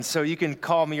So you can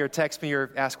call me or text me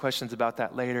or ask questions about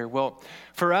that later. Well,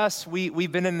 for us,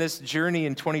 we've been in this journey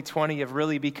in 2020 of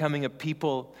really becoming a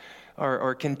people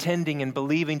or contending and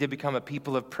believing to become a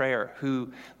people of prayer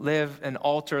who live an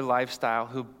altar lifestyle,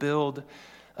 who build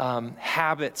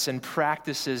habits and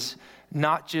practices,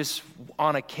 not just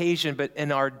on occasion, but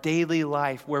in our daily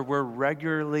life where we're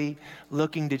regularly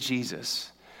looking to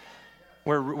Jesus.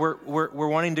 We're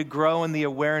wanting to grow in the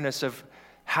awareness of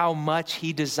how much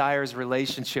he desires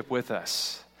relationship with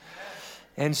us.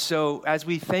 And so as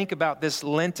we think about this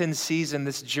Lenten season,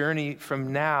 this journey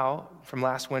from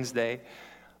last Wednesday,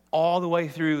 all the way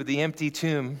through the empty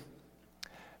tomb,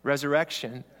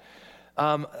 resurrection,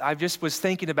 I just was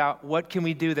thinking about what can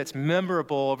we do that's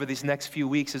memorable over these next few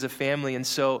weeks as a family. And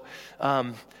so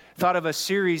thought of a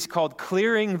series called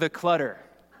Clearing the Clutter.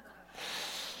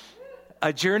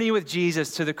 A journey with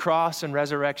Jesus to the cross and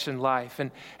resurrection life.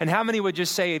 And how many would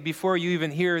just say, before you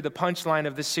even hear the punchline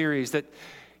of the series, that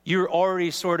you're already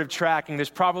sort of tracking,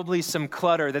 there's probably some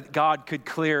clutter that God could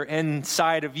clear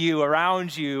inside of you,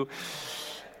 around you,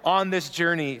 on this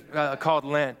journey called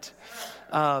Lent.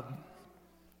 And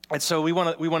so we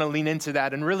want to lean into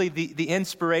that. And really the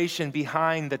inspiration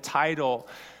behind the title,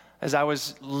 as I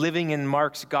was living in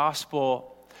Mark's gospel,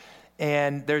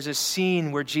 and there's a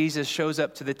scene where Jesus shows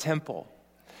up to the temple.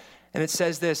 And it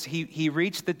says this, he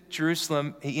reached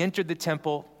Jerusalem, he entered the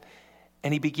temple,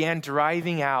 and he began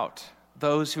driving out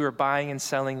those who were buying and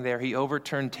selling there. He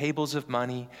overturned tables of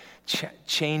money,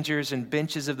 changers and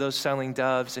benches of those selling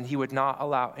doves, and he would not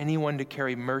allow anyone to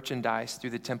carry merchandise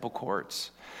through the temple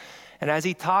courts. And as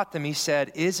he taught them, he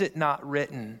said, "Is it not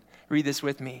written," read this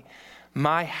with me,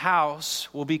 "My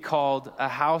house will be called a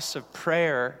house of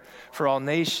prayer for all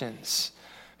nations,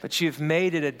 but you've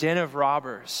made it a den of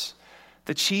robbers."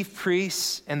 The chief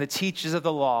priests and the teachers of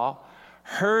the law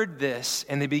heard this,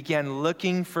 and they began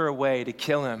looking for a way to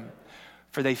kill him,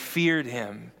 for they feared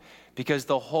him, because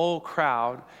the whole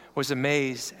crowd was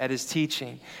amazed at his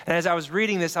teaching. And as I was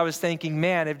reading this, I was thinking,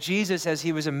 man, if Jesus, as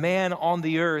he was a man on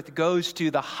the earth, goes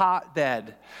to the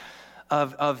hotbed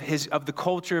of the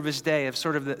culture of his day, of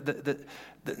sort of the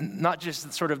not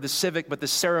just sort of the civic, but the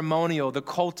ceremonial, the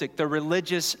cultic, the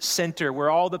religious center, where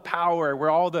all the power,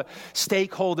 where all the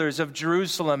stakeholders of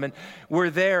Jerusalem, and we're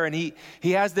there, and he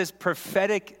has this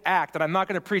prophetic act, and I'm not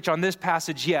going to preach on this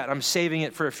passage yet. I'm saving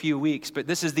it for a few weeks, but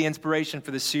this is the inspiration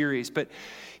for the series. But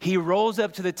he rolls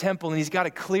up to the temple, and he's got to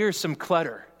clear some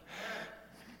clutter.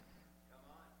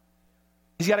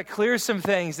 He's got to clear some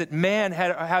things that man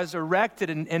has erected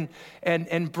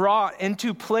and brought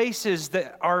into places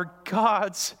that are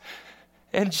God's.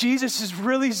 And Jesus is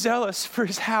really zealous for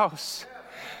his house.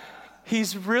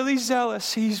 He's really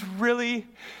zealous. He's really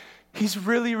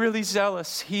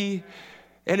zealous. And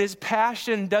his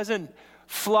passion doesn't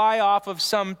fly off of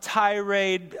some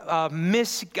tirade,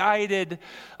 misguided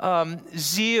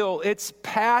zeal. It's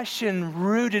passion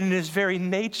rooted in his very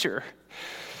nature.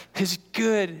 His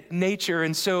good nature.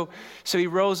 And so he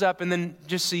rose up, and then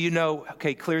just so you know,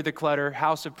 okay, clear the clutter,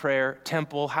 house of prayer,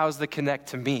 temple, how's the connect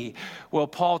to me? Well,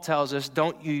 Paul tells us,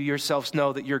 don't you yourselves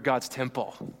know that you're God's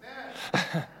temple?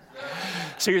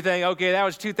 So you're thinking, okay, that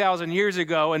was 2,000 years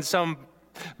ago in some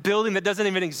building that doesn't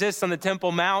even exist on the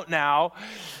Temple Mount now.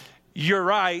 You're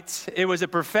right. It was a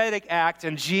prophetic act,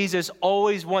 and Jesus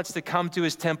always wants to come to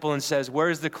his temple and says,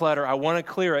 where's the clutter? I want to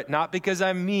clear it, not because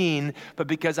I'm mean, but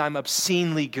because I'm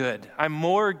obscenely good. I'm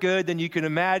more good than you can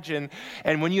imagine.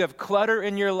 And when you have clutter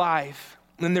in your life,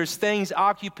 when there's things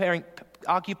occupying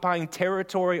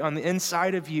territory on the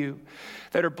inside of you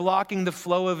that are blocking the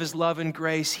flow of his love and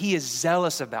grace, he is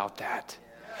zealous about that.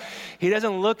 He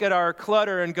doesn't look at our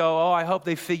clutter and go, oh, I hope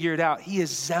they figure it out. He is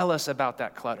zealous about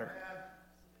that clutter.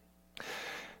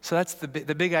 So that's the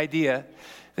big idea.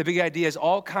 The big idea is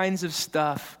all kinds of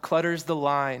stuff clutters the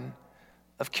line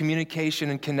of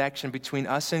communication and connection between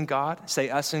us and God.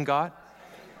 Say us and God.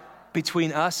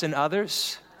 Between us and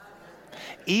others.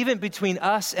 Even between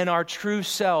us and our true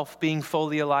self being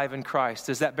fully alive in Christ.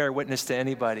 Does that bear witness to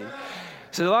anybody?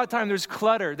 So a lot of time there's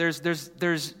clutter.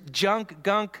 There's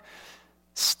gunk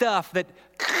stuff that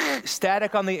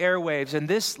static on the airwaves. And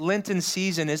this Lenten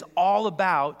season is all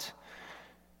about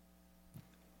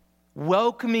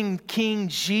welcoming King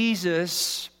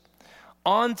Jesus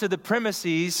onto the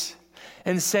premises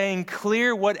and saying,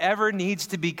 clear whatever needs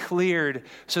to be cleared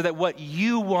so that what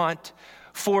you want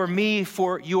for me,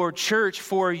 for your church,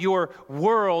 for your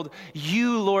world,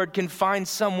 you, Lord, can find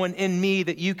someone in me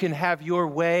that you can have your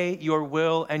way, your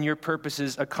will, and your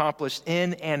purposes accomplished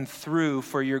in and through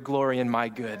for your glory and my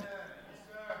good.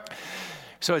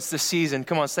 So it's the season.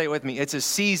 Come on, say it with me. It's a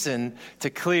season to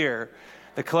clear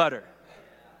the clutter.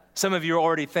 Some of you are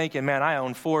already thinking, man, I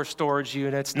own 4 storage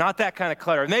units. Not that kind of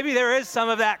clutter. Maybe there is some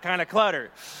of that kind of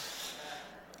clutter.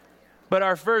 But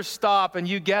our first stop, and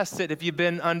you guessed it if you've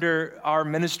been under our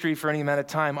ministry for any amount of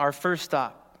time, our first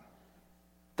stop,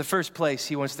 the first place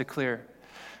he wants to clear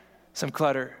some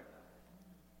clutter.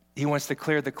 He wants to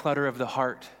clear the clutter of the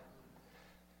heart.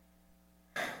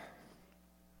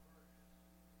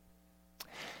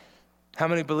 How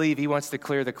many believe he wants to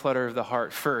clear the clutter of the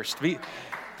heart first?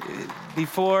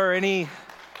 Before any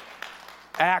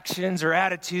actions or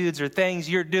attitudes or things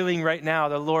you're doing right now,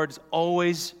 the Lord's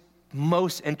always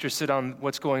most interested on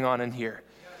what's going on in here.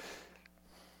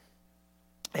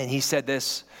 And he said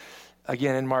this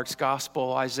again in Mark's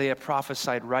gospel. Isaiah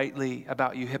prophesied rightly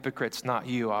about you hypocrites, not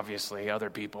you, obviously, other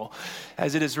people.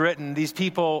 As it is written, these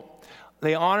people,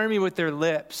 they honor me with their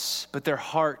lips, but their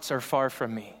hearts are far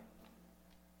from me.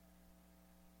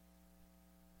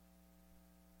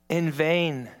 In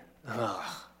vain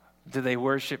do they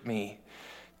worship me,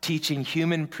 teaching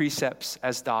human precepts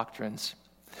as doctrines.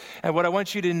 And what I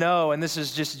want you to know, and this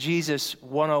is just Jesus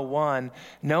 101,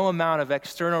 no amount of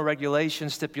external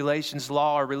regulations, stipulations,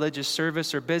 law, or religious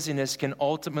service or busyness can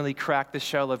ultimately crack the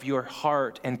shell of your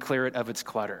heart and clear it of its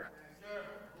clutter.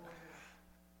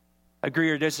 Agree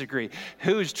or disagree?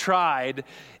 Who's tried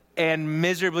and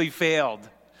miserably failed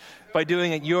by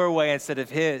doing it your way instead of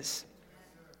his?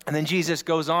 And then Jesus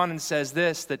goes on and says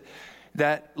this,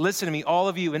 that listen to me, all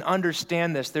of you, and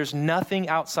understand this. There's nothing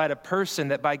outside a person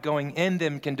that by going in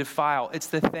them can defile. It's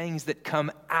the things that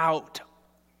come out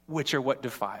which are what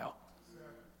defile.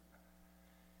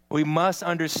 We must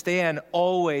understand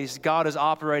always God is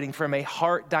operating from a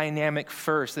heart dynamic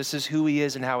first. This is who he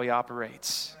is and how he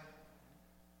operates.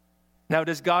 Now,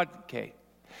 does God,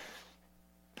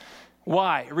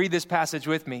 why? Read this passage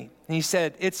with me. And he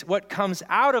said, it's what comes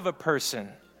out of a person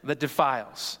that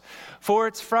defiles. For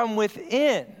it's from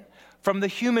within, from the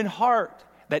human heart,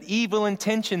 that evil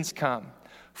intentions come.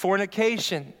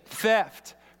 Fornication,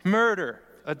 theft, murder,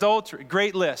 adultery,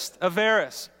 great list,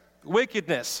 avarice,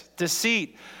 wickedness,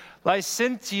 deceit,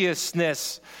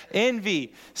 licentiousness,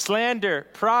 envy, slander,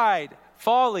 pride,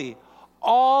 folly.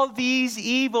 All these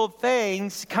evil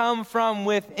things come from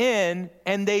within,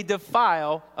 and they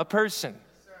defile a person.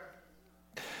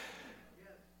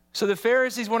 So the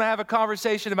Pharisees want to have a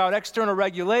conversation about external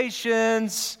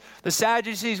regulations. The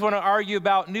Sadducees want to argue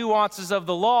about nuances of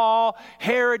the law.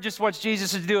 Herod just wants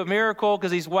Jesus to do a miracle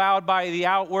because he's wowed by the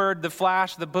outward, the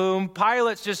flash, the boom.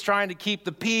 Pilate's just trying to keep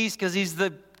the peace because he's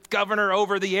the governor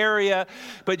over the area.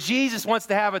 But Jesus wants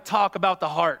to have a talk about the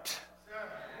heart.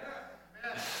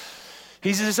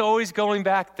 He's just always going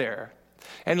back there.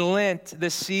 And Lent,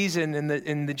 this season,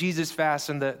 in the Jesus fast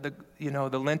and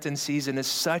the Lenten season is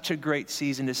such a great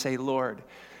season to say, Lord,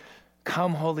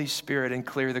 come Holy Spirit and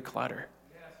clear the clutter.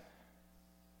 Yes.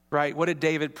 Right? What did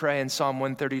David pray in Psalm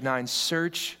 139?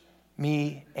 Search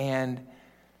me and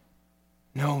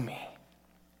know me.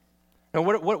 Now,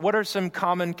 what are some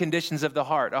common conditions of the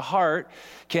heart? A heart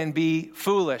can be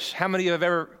foolish. How many have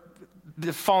ever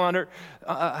fallen under?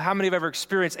 How many have ever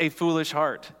experienced a foolish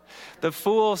heart? The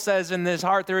fool says in his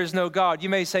heart there is no God. You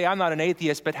may say, I'm not an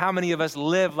atheist, but how many of us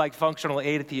live like functional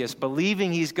atheists,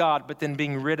 believing he's God, but then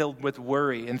being riddled with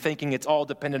worry and thinking it's all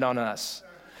dependent on us?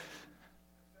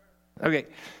 Okay,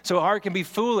 so a heart can be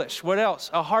foolish. What else?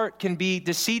 A heart can be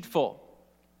deceitful.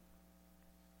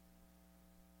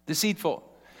 Deceitful.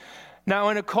 Now,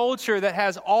 in a culture that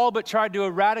has all but tried to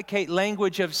eradicate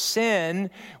language of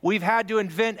sin, we've had to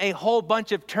invent a whole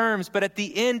bunch of terms, but at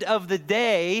the end of the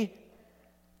day,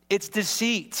 it's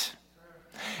deceit.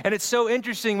 And it's so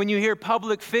interesting when you hear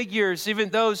public figures, even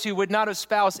those who would not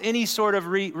espouse any sort of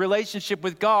relationship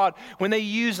with God, when they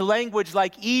use language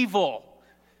like evil,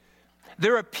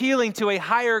 they're appealing to a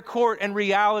higher court and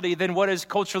reality than what is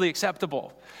culturally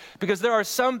acceptable. Because there are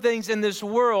some things in this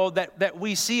world that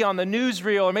we see on the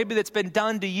newsreel, or maybe that's been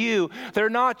done to you. They're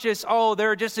not just,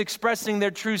 they're just expressing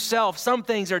their true self. Some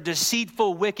things are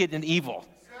deceitful, wicked, and evil.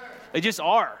 They just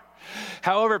are.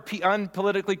 However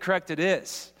unpolitically correct it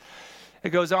is.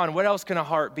 It goes on. What else can a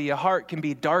heart be? A heart can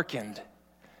be darkened.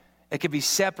 It can be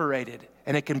separated,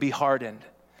 and it can be hardened.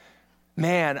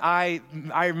 Man, I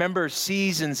remember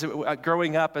seasons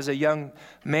growing up as a young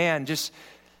man, just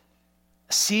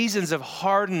seasons of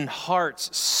hardened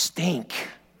hearts stink.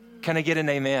 Can I get an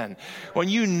amen? When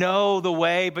you know the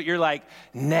way, but you're like,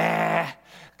 nah.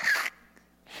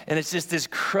 And it's just this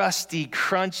crusty,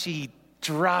 crunchy,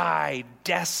 dry,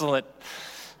 desolate.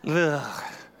 Ugh.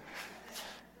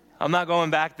 I'm not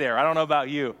going back there. I don't know about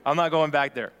you. I'm not going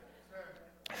back there.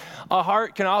 A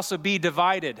heart can also be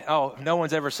divided. Oh, no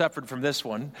one's ever suffered from this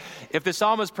one. If the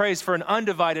psalmist prays for an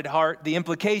undivided heart, the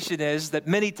implication is that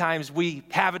many times we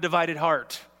have a divided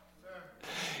heart.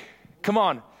 Come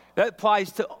on. That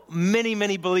applies to many,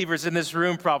 many believers in this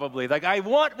room probably. Like, I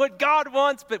want what God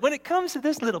wants, but when it comes to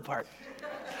this little part,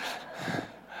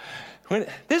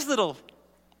 this little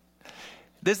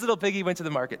piggy went to the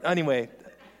market. Anyway,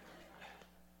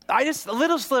 a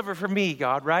little sliver for me,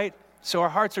 God, right? So our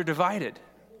hearts are divided.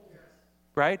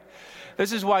 Right?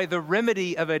 This is why the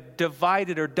remedy of a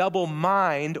divided or double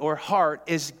mind or heart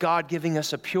is God giving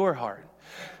us a pure heart.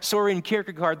 Soren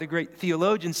Kierkegaard, the great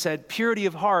theologian, said, purity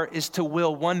of heart is to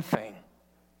will one thing.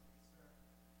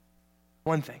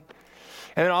 One thing.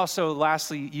 And then also,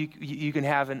 lastly, you can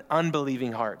have an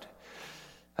unbelieving heart.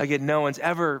 Again, no one's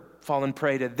ever fallen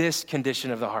prey to this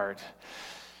condition of the heart.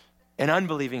 An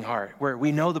unbelieving heart where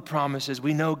we know the promises,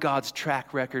 we know God's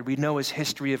track record, we know his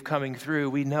history of coming through,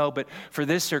 we know, but for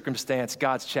this circumstance,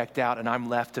 God's checked out and I'm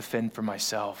left to fend for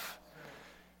myself.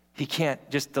 He can't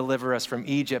just deliver us from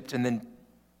Egypt and then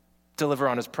deliver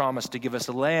on his promise to give us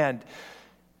a land.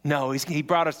 No, he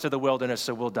brought us to the wilderness,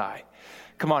 so we'll die.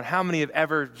 Come on, how many have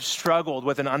ever struggled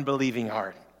with an unbelieving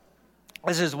heart?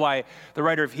 This is why the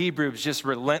writer of Hebrews is just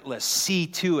relentless. See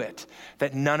to it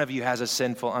that none of you has a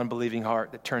sinful, unbelieving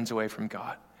heart that turns away from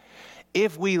God.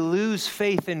 If we lose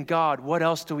faith in God, what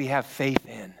else do we have faith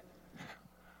in?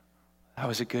 That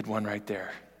was a good one right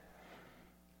there.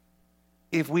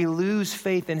 If we lose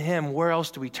faith in him, where else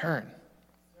do we turn?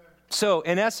 So,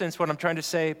 in essence, what I'm trying to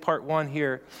say, part one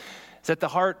here, is that the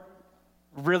heart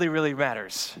really, really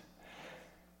matters.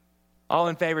 All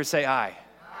in favor, say aye.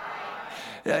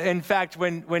 In fact,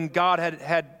 when God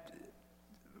had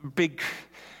big,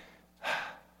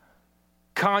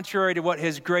 contrary to what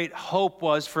his great hope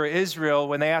was for Israel,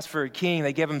 when they asked for a king,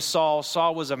 they gave him Saul.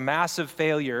 Saul was a massive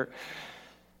failure.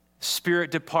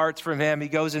 Spirit departs from him. He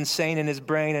goes insane in his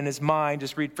brain and his mind.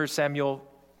 Just read 1 Samuel.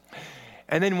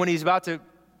 And then when he's about to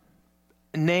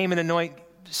name and anoint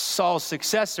Saul's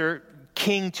successor,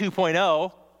 King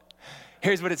 2.0,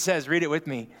 here's what it says. Read it with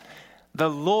me. The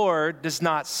Lord does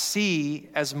not see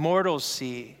as mortals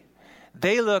see.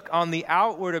 They look on the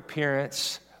outward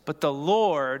appearance, but the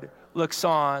Lord looks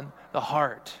on the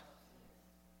heart.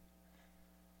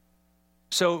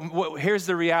 So here's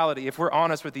the reality, if we're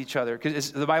honest with each other,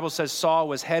 because the Bible says Saul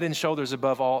was head and shoulders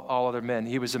above all other men.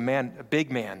 He was a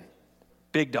big man,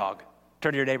 big dog.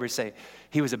 Turn to your neighbor and say,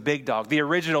 he was a big dog, the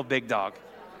original big dog.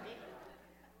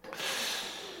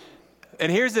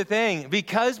 And here's the thing,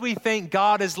 because we think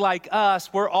God is like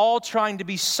us, we're all trying to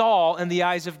be Saul in the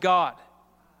eyes of God.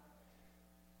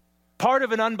 Part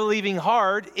of an unbelieving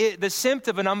heart, the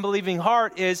symptom of an unbelieving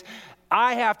heart is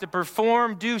I have to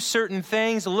perform, do certain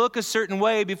things, look a certain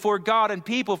way before God and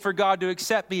people for God to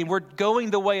accept me. And we're going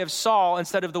the way of Saul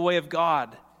instead of the way of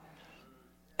God.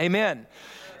 Amen.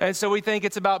 And so we think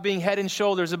it's about being head and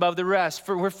shoulders above the rest.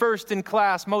 We're first in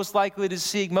class, most likely to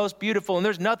seek, most beautiful. And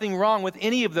there's nothing wrong with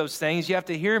any of those things. You have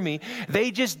to hear me.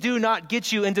 They just do not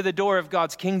get you into the door of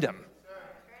God's kingdom.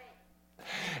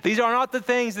 These are not the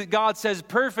things that God says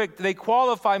perfect. They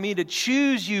qualify me to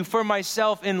choose you for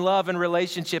myself in love and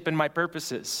relationship and my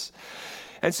purposes.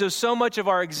 And so much of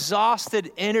our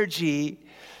exhausted energy,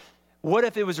 what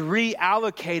if it was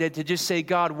reallocated to just say,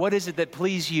 God, what is it that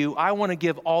pleases you? I want to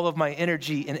give all of my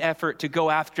energy and effort to go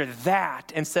after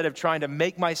that instead of trying to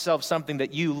make myself something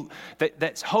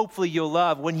that's hopefully you'll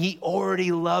love when he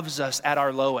already loves us at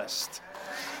our lowest.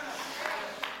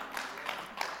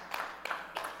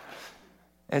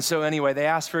 And so anyway, they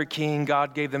asked for a king.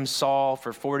 God gave them Saul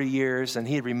for 40 years, and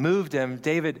he had removed him.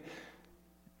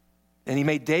 And he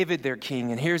made David their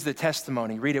king. And here's the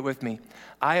testimony. Read it with me.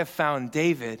 I have found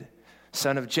David,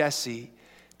 son of Jesse,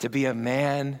 to be a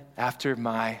man after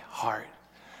my heart,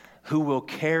 who will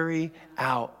carry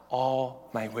out all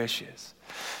my wishes.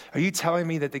 Are you telling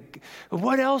me that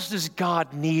what else does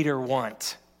God need or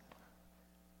want?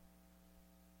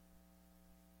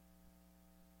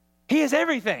 He has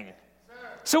everything.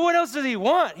 So what else does he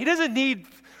want? He doesn't need,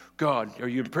 God, are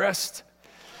you impressed?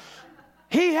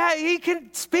 He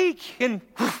can speak and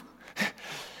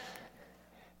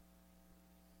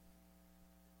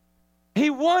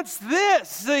he wants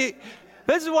this. This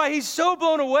is why he's so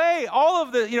blown away. All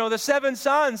of the seven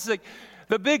sons,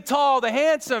 the big, tall, the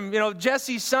handsome,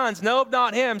 Jesse's sons. Nope,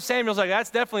 not him. Samuel's like,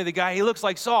 that's definitely the guy. He looks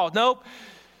like Saul. Nope.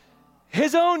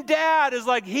 His own dad is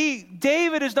like,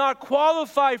 David is not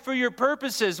qualified for your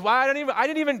purposes. Why? I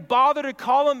didn't even bother to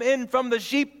call him in from the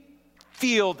sheep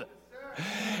field.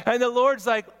 And the Lord's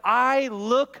like, I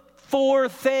look for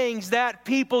things that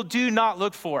people do not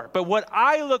look for. But what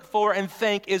I look for and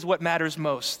think is what matters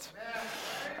most.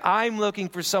 I'm looking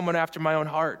for someone after my own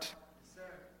heart.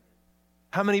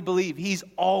 How many believe he's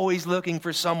always looking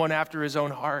for someone after his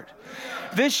own heart?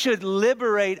 This should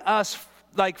liberate us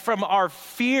from our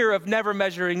fear of never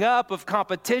measuring up, of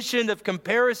competition, of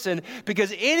comparison,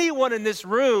 because anyone in this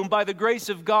room, by the grace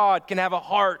of God, can have a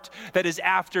heart that is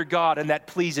after God and that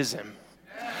pleases him.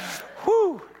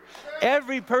 Whew.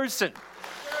 Every person.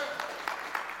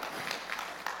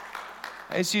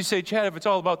 And so you say, Chad, if it's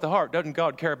all about the heart, doesn't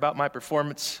God care about my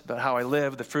performance, about how I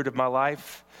live, the fruit of my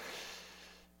life?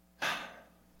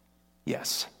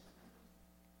 Yes.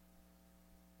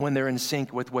 When they're in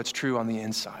sync with what's true on the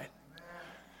inside.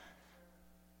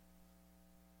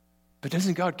 But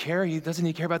doesn't God care? Doesn't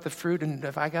he care about the fruit? And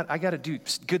if I got to do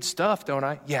good stuff, don't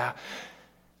I? Yeah.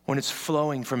 When it's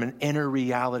flowing from an inner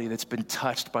reality that's been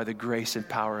touched by the grace and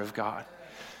power of God.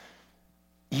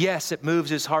 Yes, it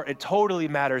moves his heart. It totally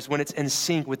matters when it's in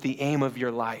sync with the aim of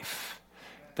your life,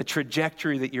 the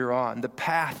trajectory that you're on, the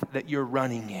path that you're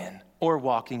running in or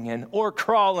walking in or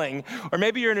crawling, or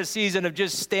maybe you're in a season of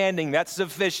just standing. That's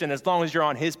sufficient as long as you're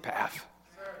on his path.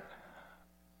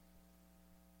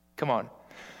 Come on.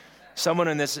 Someone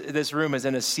in this room is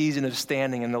in a season of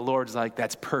standing and the Lord's like,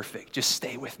 that's perfect. Just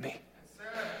stay with me.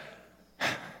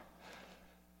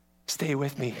 Stay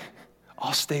with me.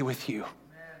 I'll stay with you.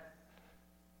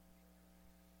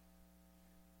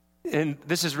 And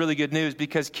this is really good news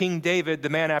because King David, the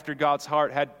man after God's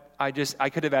heart, I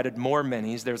could have added more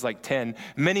minis. There's like 10.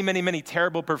 Many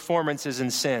terrible performances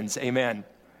and sins. Amen.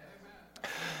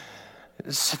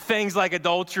 Things like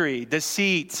adultery,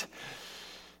 deceit,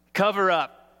 cover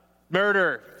up,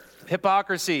 murder,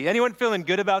 hypocrisy. Anyone feeling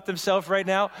good about themselves right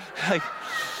now? Like,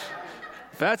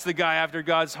 if that's the guy after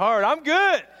God's heart, I'm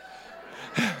good.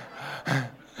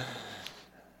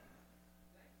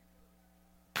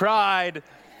 Pride.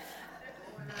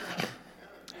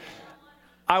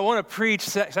 I want to preach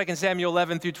 2 Samuel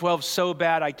 11 through 12 so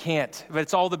bad I can't. But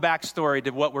it's all the backstory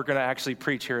to what we're going to actually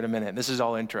preach here in a minute. This is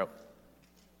all intro.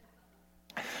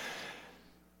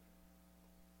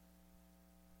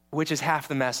 Which is half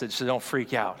the message, so don't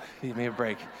freak out. Give me a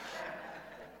break.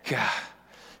 God,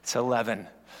 it's 11.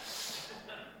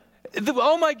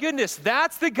 Oh my goodness,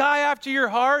 that's the guy after your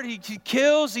heart. He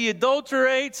kills, he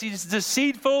adulterates, he's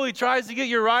deceitful, he tries to get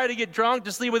you right, to get drunk,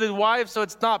 to sleep with his wife so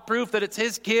it's not proof that it's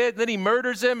his kid. Then he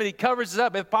murders him and he covers it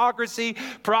up. Hypocrisy,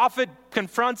 prophet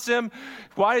confronts him.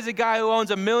 Why does a guy who owns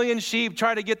 1 million sheep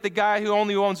try to get the guy who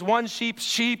only owns one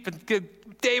sheep? And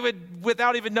David,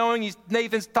 without even knowing,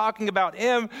 Nathan's talking about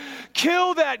him.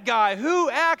 Kill that guy. Who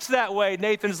acts that way?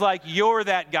 Nathan's like, you're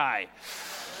that guy.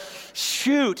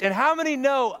 Shoot. And how many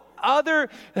know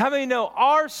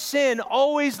our sin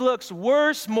always looks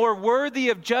worse, more worthy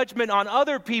of judgment on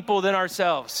other people than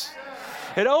ourselves?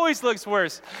 It always looks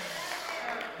worse.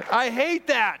 I hate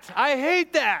that.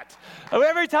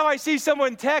 Every time I see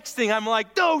someone texting, I'm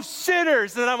like, those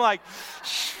sinners. And then I'm like,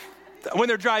 shh. When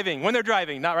they're driving,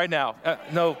 not right now.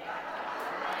 No.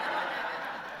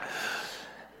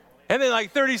 And then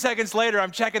like 30 seconds later, I'm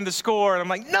checking the score and I'm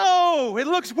like, no, it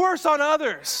looks worse on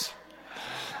others.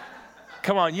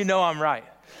 Come on, you know I'm right.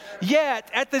 Yet,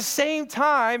 at the same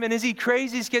time, and is he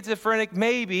crazy, schizophrenic?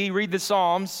 Maybe, read the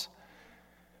Psalms.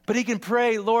 But he can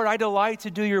pray, Lord, I delight to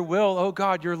do your will. Oh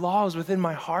God, your law is within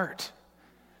my heart.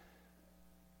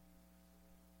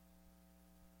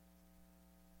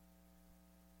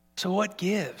 So what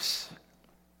gives?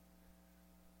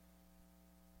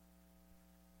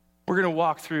 We're going to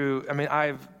walk through,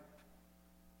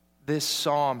 this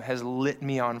psalm has lit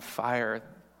me on fire.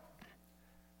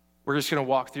 We're just going to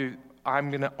walk through,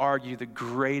 I'm going to argue, the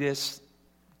greatest,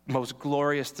 most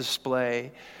glorious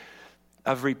display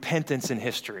of repentance in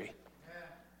history.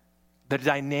 The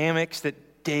dynamics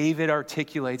that David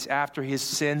articulates after his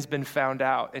sin's been found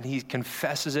out, and he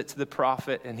confesses it to the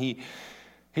prophet, and he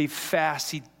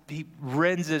fasts, he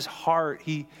rends his heart.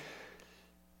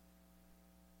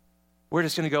 We're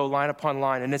just going to go line upon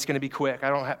line, and it's going to be quick. I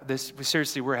don't have this.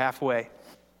 Seriously, we're halfway.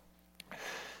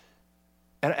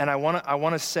 And I want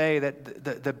to say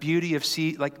that the beauty of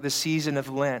the season of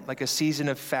Lent, like a season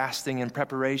of fasting and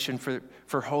preparation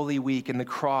for Holy Week and the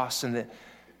cross and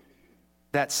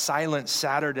that silent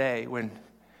Saturday when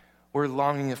we're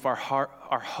longing if our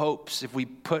hopes, if we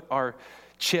put our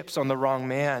chips on the wrong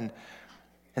man.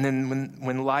 And then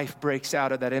when life breaks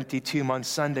out of that empty tomb on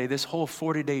Sunday, this whole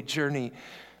 40-day journey,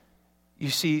 you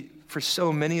see, for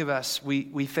so many of us,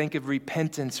 we think of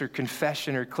repentance or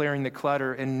confession or clearing the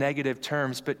clutter in negative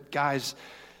terms. But guys,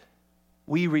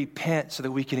 we repent so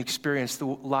that we can experience the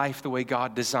life the way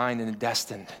God designed and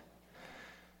destined.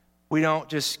 We don't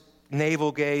just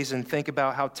navel gaze and think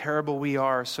about how terrible we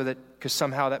are so that, because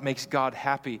somehow that makes God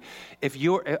happy.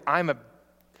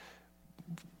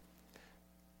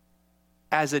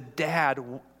 As a dad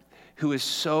who is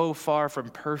so far from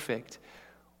perfect,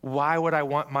 why would I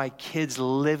want my kids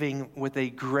living with a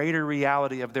greater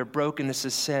reality of their brokenness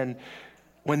as sin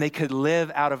when they could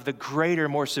live out of the greater,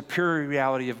 more superior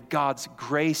reality of God's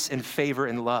grace and favor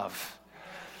and love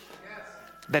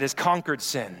that has conquered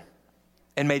sin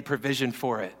and made provision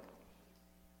for it?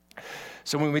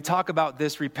 So when we talk about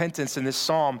this repentance in this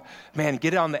psalm, man,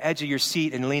 get it on the edge of your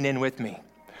seat and lean in with me.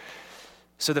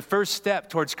 So the first step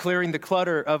towards clearing the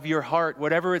clutter of your heart,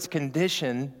 whatever its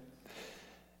condition,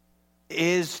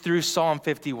 is through Psalm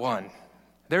 51.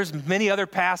 There's many other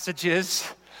passages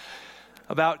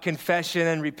about confession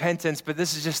and repentance, but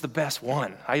this is just the best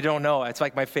one. I don't know. It's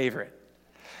like my favorite.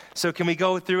 So can we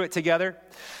go through it together?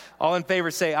 All in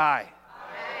favor say aye. Aye.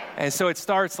 And so it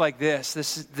starts like this.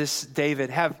 This David,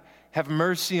 have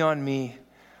mercy on me,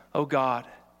 O God,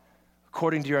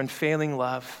 according to your unfailing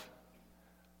love,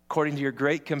 according to your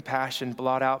great compassion,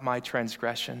 blot out my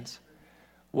transgressions.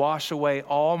 Wash away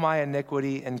all my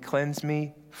iniquity and cleanse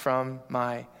me from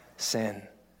my sin.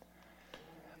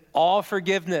 All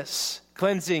forgiveness,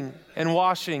 cleansing, and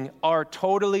washing are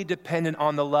totally dependent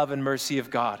on the love and mercy of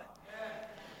God.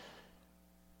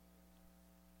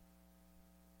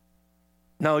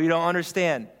 No, you don't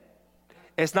understand.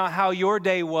 It's not how your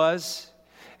day was.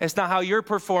 It's not how your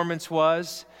performance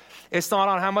was. It's not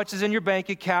on how much is in your bank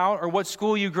account or what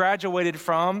school you graduated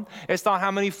from. It's not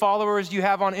how many followers you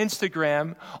have on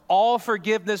Instagram. All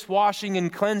forgiveness, washing,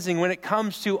 and cleansing when it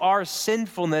comes to our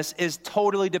sinfulness is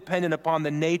totally dependent upon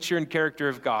the nature and character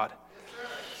of God.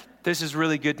 This is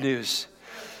really good news.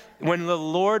 When the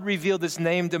Lord revealed his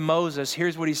name to Moses,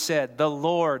 here's what he said. The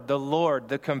Lord,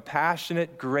 the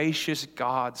compassionate, gracious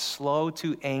God, slow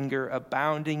to anger,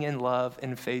 abounding in love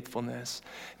and faithfulness,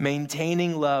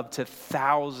 maintaining love to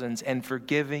thousands and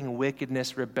forgiving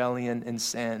wickedness, rebellion, and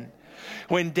sin.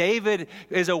 When David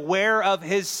is aware of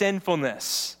his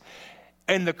sinfulness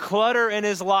and the clutter in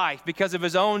his life because of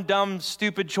his own dumb,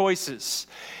 stupid choices,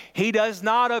 he does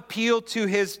not appeal to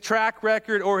his track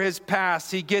record or his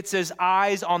past. He gets his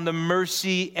eyes on the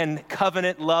mercy and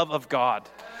covenant love of God.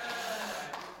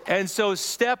 And so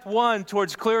step one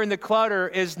towards clearing the clutter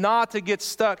is not to get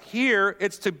stuck here.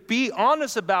 It's to be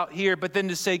honest about here, but then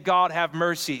to say, God, have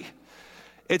mercy.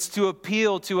 It's to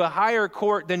appeal to a higher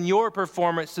court than your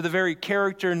performance, to the very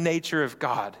character and nature of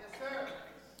God.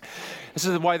 This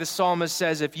is why the psalmist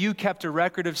says, if you kept a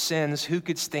record of sins, who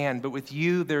could stand? But with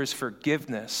you, there's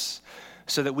forgiveness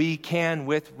so that we can,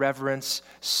 with reverence,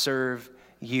 serve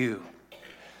you.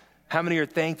 How many are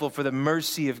thankful for the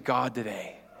mercy of God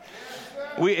today?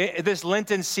 This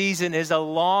Lenten season is a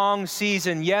long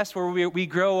season, yes, where we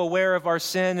grow aware of our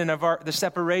sin and of the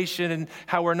separation and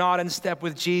how we're not in step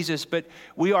with Jesus, but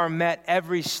we are met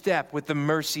every step with the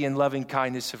mercy and loving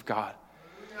kindness of God.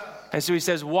 And so he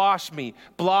says, wash me,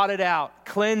 blot it out,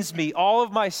 cleanse me, all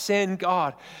of my sin,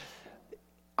 God.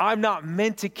 I'm not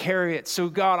meant to carry it. So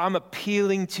God, I'm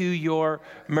appealing to your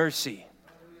mercy.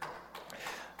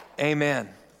 Amen.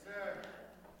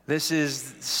 This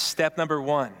is step number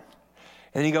one.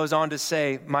 And he goes on to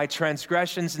say, my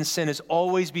transgressions and sin is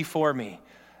always before me.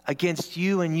 Against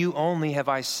you and you only have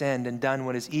I sinned and done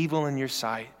what is evil in your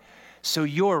sight. So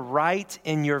you're right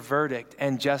in your verdict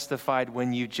and justified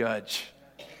when you judge.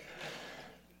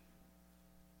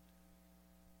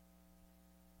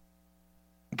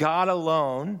 God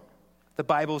alone, the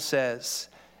Bible says,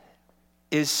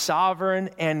 is sovereign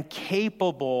and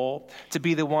capable to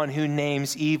be the one who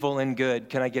names evil and good.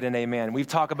 Can I get an amen? We've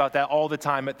talked about that all the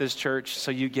time at this church, so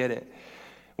you get it.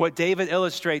 What David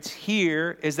illustrates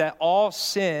here is that all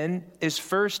sin is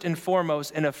first and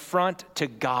foremost an affront to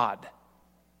God,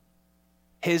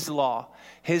 his law,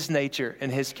 his nature,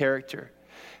 and his character.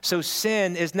 So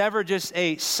sin is never just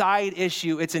a side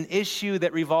issue. It's an issue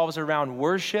that revolves around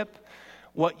worship,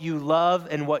 what you love,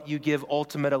 and what you give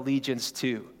ultimate allegiance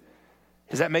to.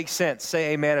 Does that make sense?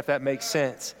 Say amen if that makes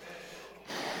sense.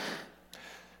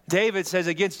 David says,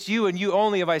 against you and you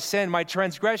only have I sinned, my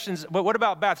transgressions. But what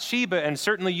about Bathsheba and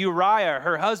certainly Uriah,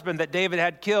 her husband that David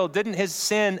had killed? Didn't his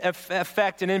sin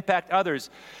affect and impact others?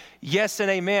 Yes and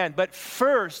amen. But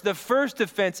first, the first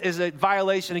offense is a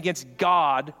violation against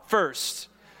God first.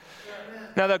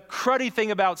 Now, the cruddy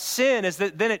thing about sin is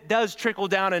that then it does trickle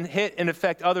down and hit and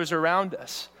affect others around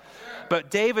us.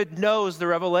 But David knows the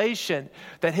revelation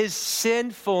that his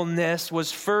sinfulness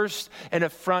was first an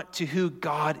affront to who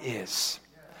God is.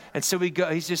 And so he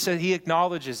just said he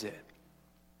acknowledges it.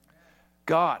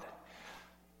 God,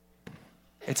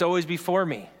 it's always before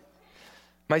me.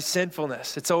 My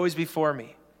sinfulness, it's always before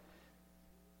me.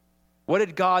 What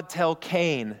did God tell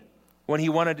Cain when he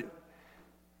wanted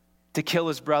to kill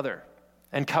his brother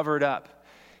and cover it up?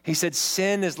 He said,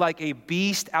 sin is like a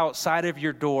beast outside of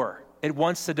your door. It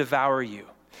wants to devour you.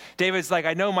 David's like,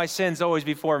 I know my sin's always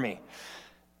before me.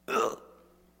 Ugh.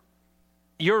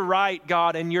 You're right,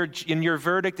 God, in your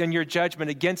verdict and your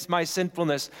judgment against my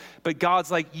sinfulness. But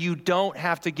God's like, you don't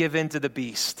have to give in to the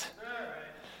beast.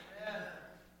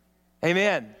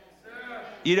 Amen.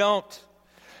 You don't.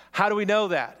 How do we know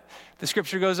that? The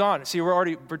scripture goes on. See,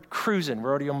 we're cruising.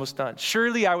 We're already almost done.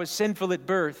 Surely I was sinful at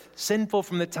birth, sinful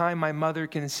from the time my mother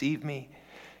conceived me.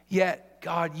 Yet,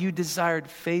 God, you desired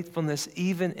faithfulness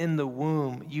even in the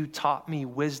womb. You taught me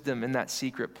wisdom in that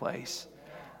secret place.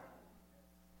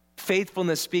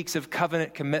 Faithfulness speaks of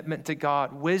covenant commitment to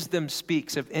God. Wisdom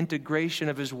speaks of integration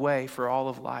of his way for all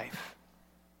of life.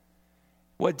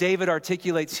 What David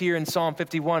articulates here in Psalm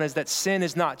 51 is that sin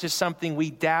is not just something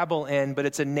we dabble in, but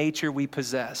it's a nature we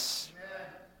possess.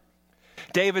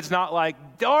 David's not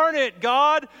like, darn it,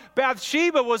 God,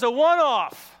 Bathsheba was a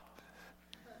one-off.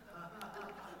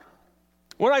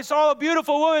 When I saw a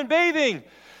beautiful woman bathing,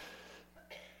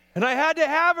 and I had to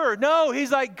have her. No,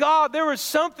 he's like, God, there was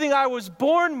something I was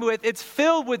born with. It's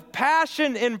filled with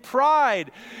passion and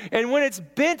pride. And when it's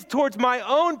bent towards my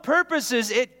own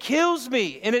purposes, it kills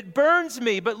me and it burns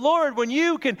me. But Lord, when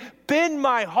you can bend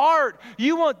my heart,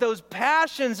 you want those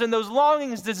passions and those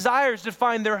longings, desires to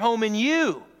find their home in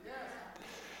you.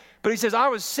 But he says, I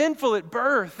was sinful at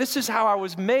birth. This is how I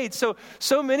was made. So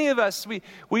many of us, we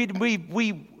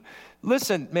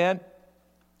listen, man.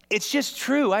 It's just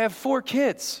true. I have 4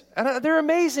 kids, and they're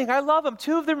amazing. I love them.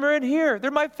 2 of them are in here. They're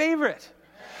my favorite.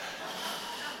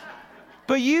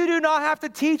 But you do not have to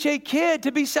teach a kid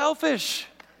to be selfish.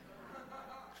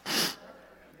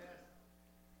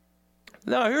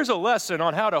 Now, here's a lesson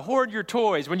on how to hoard your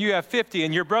toys when you have 50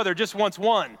 and your brother just wants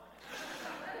 1.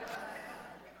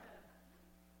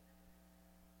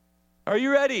 Are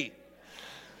you ready?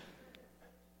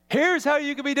 Here's how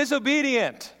you can be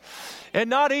disobedient and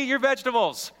not eat your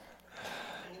vegetables.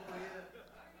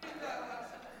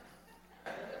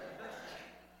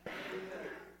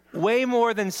 Way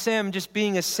more than sin just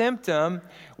being a symptom,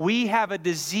 we have a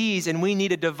disease and we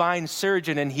need a divine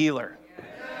surgeon and healer.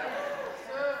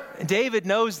 David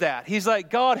knows that. He's like,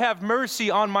 God, have mercy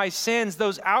on my sins,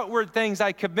 those outward things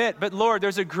I commit. But Lord,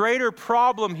 there's a greater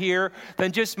problem here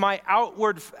than just my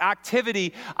outward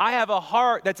activity. I have a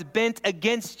heart that's bent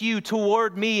against you,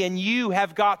 toward me, and you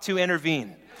have got to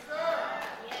intervene.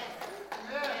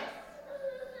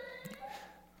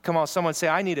 Come on, someone say,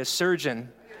 I need a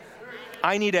surgeon.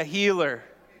 I need a healer.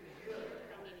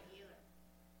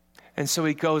 And so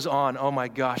he goes on. Oh my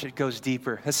gosh, it goes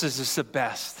deeper. This is just the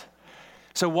best.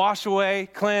 So wash away,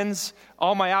 cleanse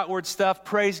all my outward stuff.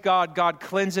 Praise God. God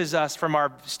cleanses us from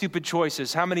our stupid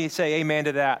choices. How many say amen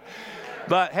to that?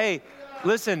 But hey,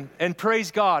 listen and praise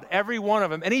God. Every one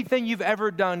of them. Anything you've ever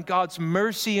done, God's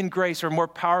mercy and grace are more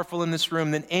powerful in this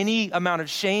room than any amount of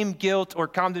shame, guilt, or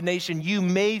condemnation you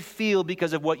may feel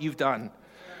because of what you've done.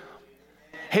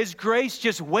 His grace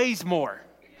just weighs more.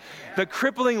 The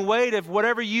crippling weight of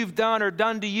whatever you've done or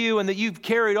done to you and that you've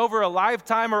carried over a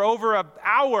lifetime or over an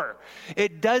hour,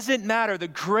 it doesn't matter. The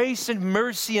grace and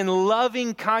mercy and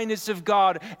loving kindness of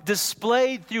God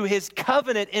displayed through his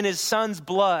covenant in his son's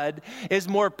blood is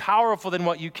more powerful than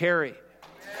what you carry.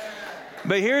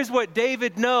 But here's what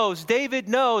David knows. David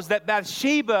knows that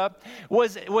Bathsheba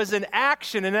was an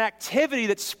action, an activity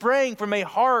that sprang from a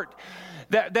heart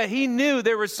that he knew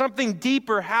there was something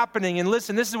deeper happening. And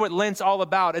listen, this is what Lent's all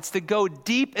about. It's to go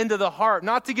deep into the heart,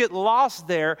 not to get lost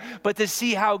there, but to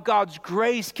see how God's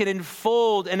grace can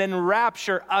enfold and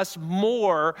enrapture us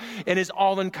more in his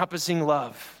all-encompassing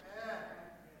love.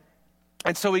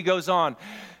 And so he goes on,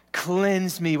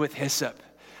 cleanse me with hyssop.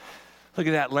 Look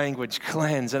at that language,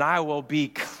 cleanse, and I will be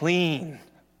clean.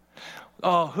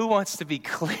 Oh, who wants to be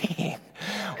clean?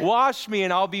 Wash me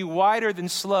and I'll be whiter than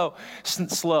slow.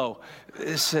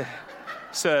 It's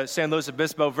a San Luis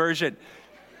Obispo version.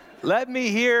 Let me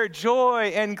hear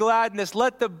joy and gladness.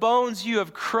 Let the bones you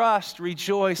have crushed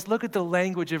rejoice. Look at the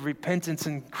language of repentance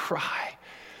and cry.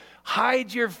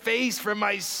 Hide your face from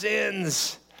my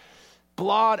sins.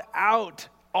 Blot out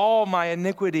all my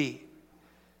iniquity.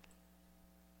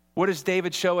 What does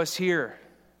David show us here?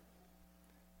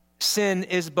 Sin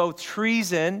is both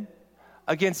treason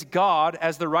against God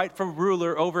as the rightful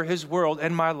ruler over his world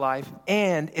and my life,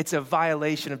 and it's a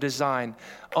violation of design.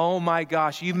 Oh my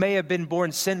gosh, you may have been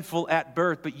born sinful at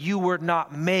birth, but you were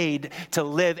not made to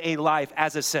live a life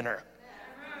as a sinner.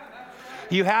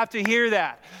 You have to hear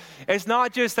that. It's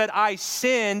not just that I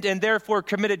sinned and therefore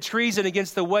committed treason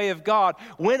against the way of God.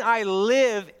 When I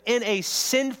live in a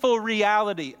sinful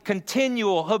reality,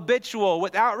 continual, habitual,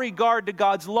 without regard to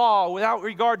God's law, without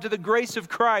regard to the grace of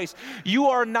Christ,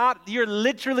 you're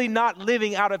literally not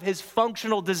living out of his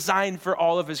functional design for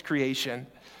all of his creation.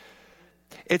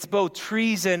 It's both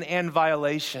treason and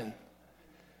violation.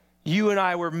 You and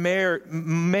I were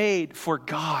made for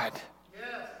God.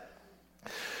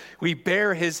 We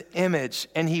bear his image,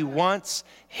 and he wants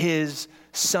his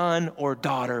son or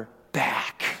daughter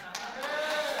back.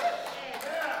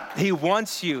 He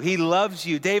wants you. He loves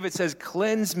you. David says,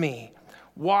 cleanse me,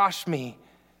 wash me.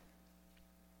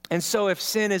 And so if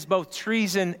sin is both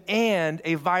treason and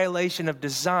a violation of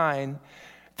design,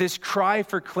 this cry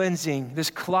for cleansing, this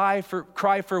cry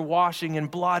for washing and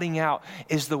blotting out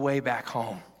is the way back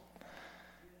home.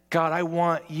 God, I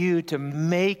want you to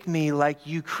make me like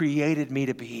you created me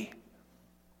to be.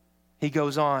 He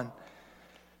goes on.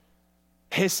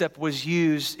 Hyssop was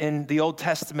used in the Old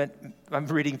Testament. I'm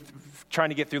trying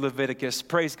to get through Leviticus.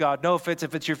 Praise God. No offense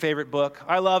if it's your favorite book.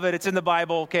 I love it. It's in the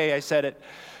Bible. Okay, I said it.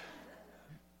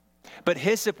 But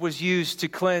hyssop was used to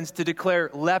cleanse, to declare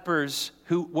lepers,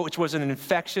 which was an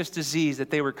infectious disease, that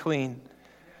they were clean.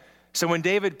 So when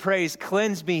David prays,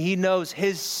 cleanse me, he knows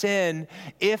his sin,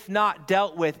 if not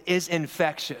dealt with, is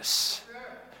infectious.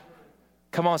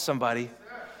 Come on, somebody.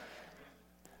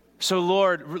 So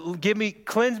Lord,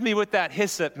 cleanse me with that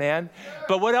hyssop, man.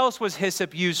 But what else was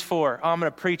hyssop used for? I'm going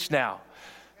to preach now.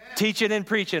 Teaching and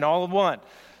preaching, all in one.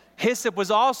 Hyssop was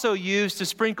also used to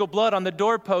sprinkle blood on the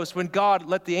doorpost when God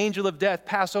let the angel of death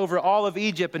pass over all of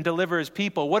Egypt and deliver his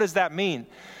people. What does that mean?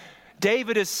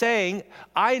 David is saying,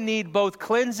 I need both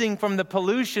cleansing from the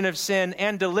pollution of sin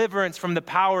and deliverance from the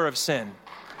power of sin.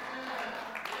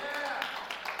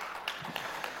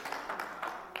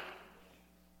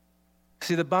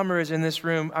 See, the bummer is in this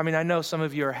room, I mean, I know some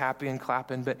of you are happy and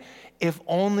clapping, but if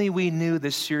only we knew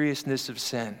the seriousness of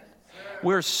sin.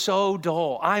 We're so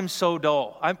dull. I'm so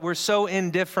dull. We're so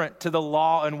indifferent to the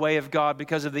law and way of God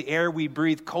because of the air we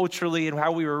breathe culturally and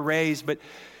how we were raised. But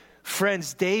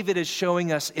friends, David is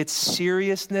showing us its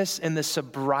seriousness and the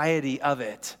sobriety of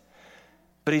it.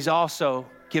 But he's also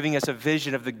giving us a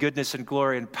vision of the goodness and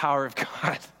glory and power of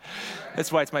God.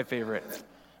 That's why it's my favorite.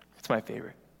 It's my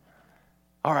favorite.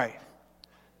 All right.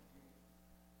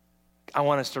 I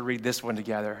want us to read this one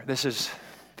together. This is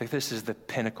the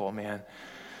pinnacle, man.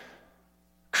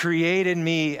 Create in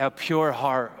me a pure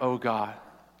heart, O God.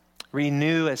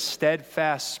 Renew a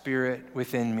steadfast spirit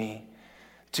within me.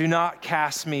 Do not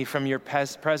cast me from your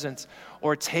presence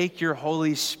or take your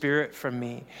Holy Spirit from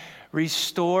me.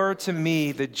 Restore to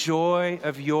me the joy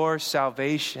of your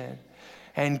salvation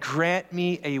and grant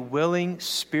me a willing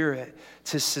spirit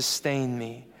to sustain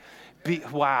me.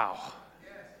 Wow.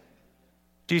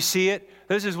 Do you see it?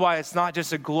 This is why it's not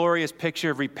just a glorious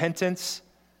picture of repentance.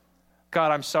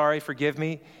 God, I'm sorry, forgive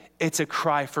me. It's a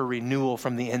cry for renewal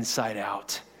from the inside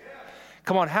out.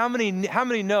 Come on, how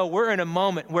many know we're in a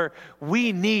moment where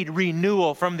we need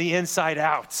renewal from the inside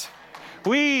out?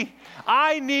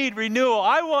 I need renewal.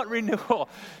 I want renewal.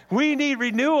 We need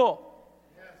renewal.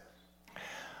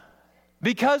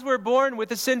 Because we're born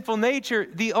with a sinful nature,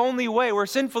 the only way, we're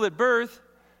sinful at birth,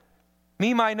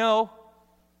 me, my, no.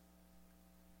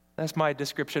 That's my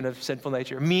description of sinful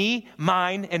nature. Me,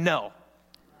 mine, and no.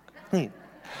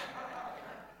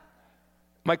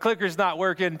 My clicker's not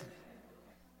working.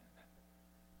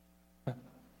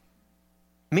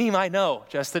 Me, my, no,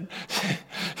 Justin.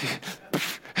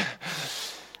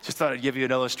 Just thought I'd give you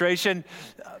an illustration.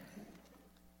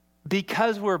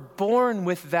 Because we're born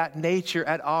with that nature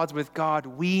at odds with God,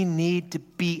 we need to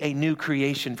be a new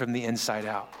creation from the inside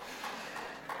out.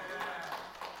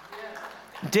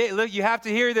 Look, you have to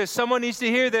hear this. Someone needs to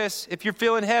hear this. If you're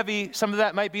feeling heavy, some of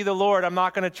that might be the Lord. I'm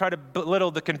not going to try to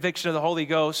belittle the conviction of the Holy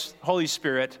Ghost, Holy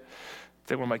Spirit. I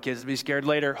think one of my kids will be scared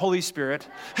later. Holy Spirit.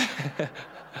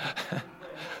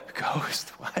 Ghost,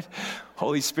 what?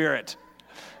 Holy Spirit.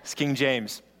 It's King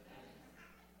James.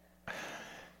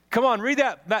 Come on, read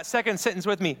that second sentence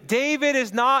with me. David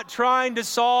is not trying to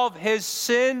solve his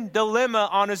sin dilemma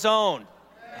on his own.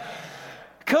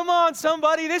 Come on,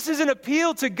 somebody. This is an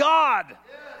appeal to God.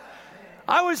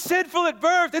 I was sinful at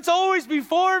birth. It's always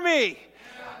before me.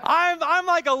 I'm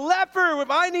like a leper.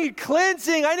 I need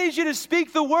cleansing. I need you to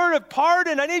speak the word of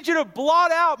pardon. I need you to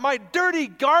blot out my dirty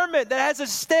garment that has a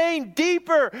stain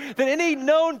deeper than any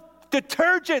known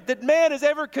detergent that man has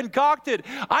ever concocted.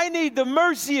 I need the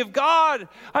mercy of God.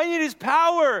 I need his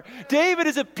power. David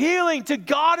is appealing to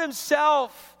God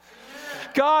himself.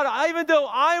 God, even though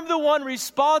I'm the one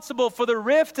responsible for the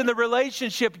rift in the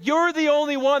relationship, you're the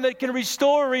only one that can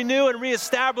restore, renew, and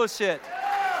reestablish it.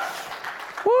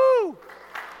 Woo!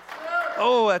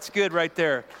 Oh, that's good right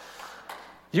there.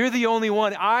 You're the only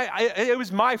one. It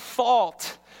was my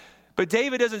fault. But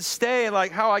David doesn't stay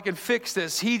like how I can fix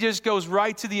this. He just goes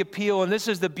right to the appeal. And this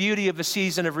is the beauty of the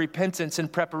season of repentance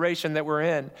and preparation that we're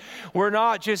in. We're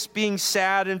not just being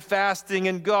sad and fasting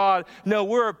and God. No,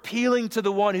 we're appealing to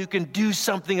the one who can do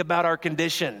something about our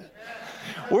condition.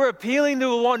 We're appealing to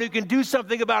the one who can do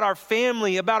something about our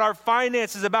family, about our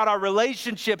finances, about our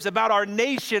relationships, about our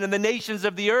nation and the nations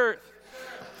of the earth.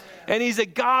 And he's a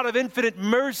God of infinite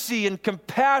mercy and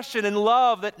compassion and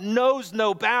love that knows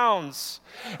no bounds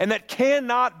and that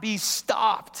cannot be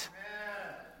stopped.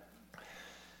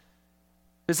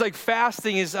 It's like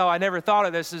fasting is, I never thought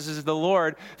of this is the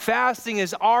Lord. Fasting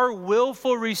is our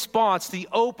willful response to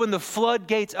open the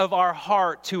floodgates of our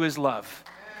heart to his love.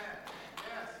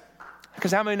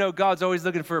 Because how many know God's always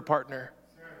looking for a partner?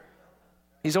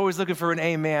 He's always looking for an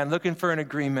amen, looking for an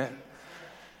agreement.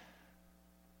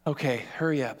 Okay,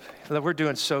 hurry up. We're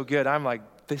doing so good. I'm like,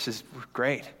 this is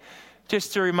great.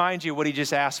 Just to remind you what he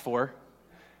just asked for.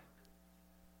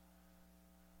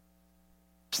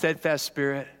 Steadfast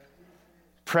spirit,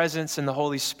 presence in the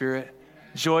Holy Spirit,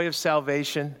 joy of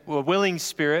salvation, a willing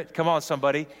spirit. Come on,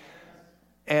 somebody.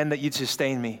 And that you'd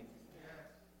sustain me.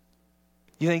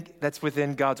 You think that's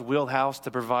within God's wheelhouse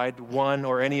to provide one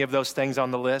or any of those things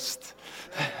on the list?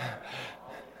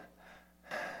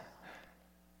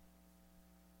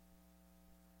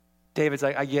 David's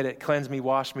like, I get it. Cleanse me,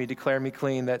 wash me, declare me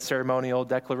clean, that ceremonial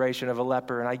declaration of a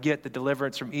leper. And I get the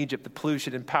deliverance from Egypt, the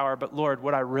pollution and power. But Lord,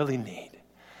 what I really need,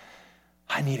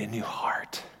 I need a new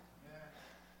heart.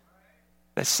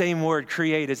 That same word,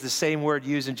 create, is the same word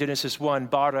used in Genesis 1,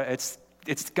 bara.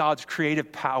 It's God's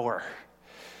creative power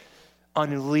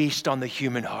unleashed on the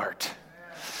human heart.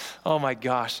 Oh my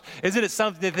gosh. Isn't it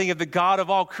something to think of the God of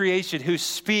all creation who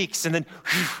speaks and then,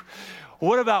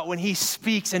 what about when he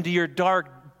speaks into your dark,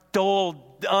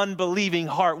 dull, unbelieving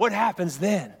heart? What happens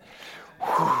then?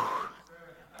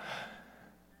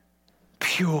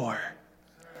 Pure,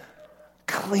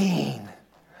 clean,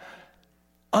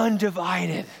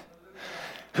 undivided.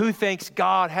 Who thinks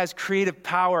God has creative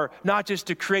power, not just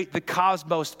to create the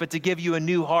cosmos, but to give you a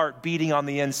new heart beating on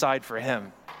the inside for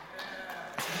him?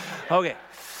 Okay.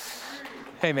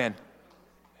 Hey, man.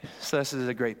 So this is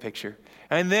a great picture.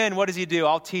 And then what does he do?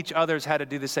 I'll teach others how to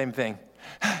do the same thing.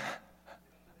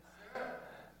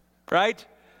 Right?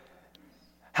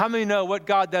 How many know what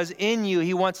God does in you,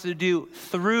 he wants to do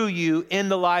through you in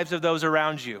the lives of those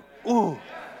around you? Ooh.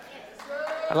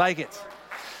 I like it.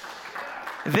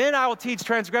 Then I will teach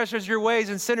transgressors your ways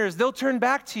and sinners. They'll turn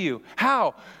back to you.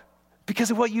 How? Because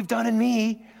of what you've done in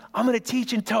me, I'm going to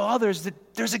teach and tell others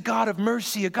that there's a God of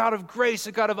mercy, a God of grace,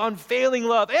 a God of unfailing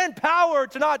love and power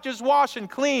to not just wash and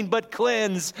clean, but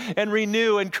cleanse and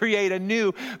renew and create a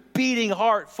new beating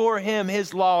heart for him,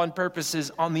 his law and purposes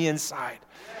on the inside.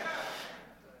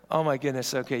 Oh my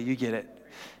goodness. Okay, you get it.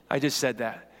 I just said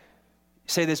that.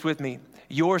 Say this with me.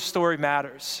 Your story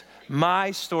matters.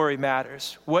 My story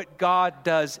matters. What God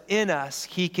does in us,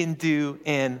 he can do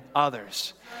in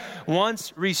others.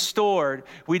 Once restored,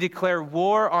 we declare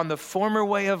war on the former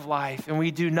way of life, and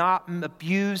we do not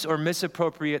abuse or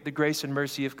misappropriate the grace and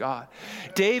mercy of God.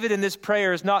 David in this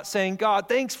prayer is not saying, God,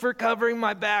 thanks for covering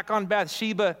my back on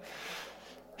Bathsheba.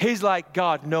 He's like,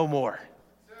 God, no more.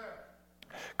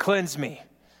 Cleanse me.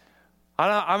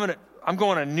 I'm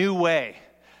going a new way.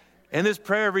 In this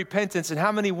prayer of repentance, and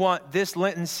how many want this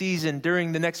Lenten season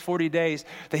during the next 40 days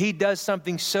that he does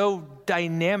something so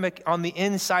dynamic on the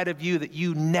inside of you that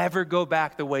you never go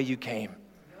back the way you came?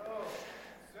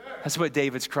 That's what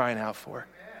David's crying out for.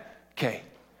 Okay.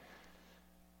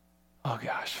 Oh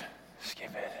gosh.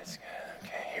 Skip it. It's good.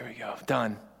 Okay, here we go.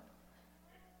 Done.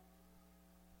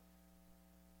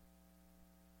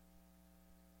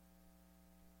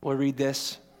 We'll read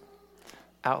this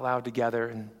out loud together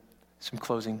and some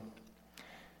closing.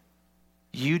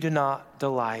 You do not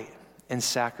delight in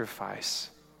sacrifice,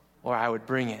 or I would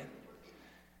bring it.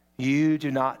 You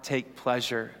do not take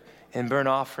pleasure in burnt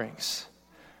offerings.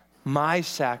 My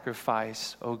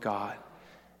sacrifice, O God,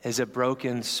 is a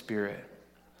broken spirit,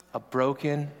 a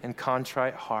broken and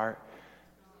contrite heart.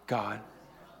 God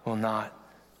will not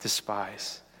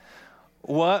despise.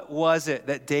 What was it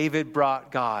that David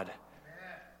brought God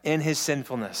in his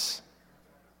sinfulness?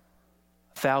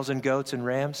 1,000 goats and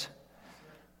rams?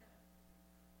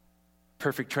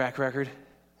 Perfect track record?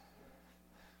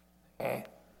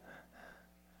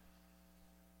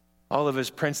 All of his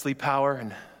princely power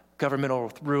and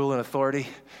governmental rule and authority?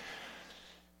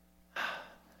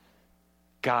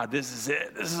 God, this is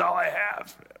it. This is all I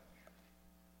have.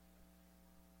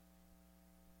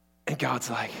 And God's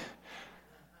like,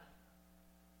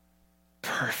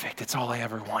 perfect. It's all I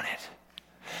ever wanted.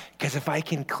 Because if I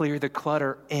can clear the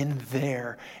clutter in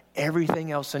there,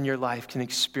 everything else in your life can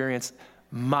experience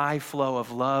my flow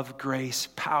of love, grace,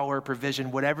 power,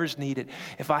 provision, whatever's needed.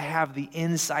 If I have the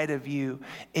inside of you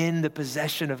in the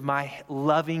possession of my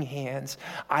loving hands,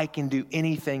 I can do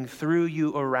anything through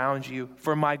you, around you,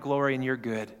 for my glory and your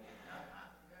good.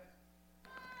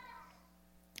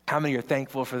 How many are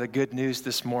thankful for the good news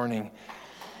this morning?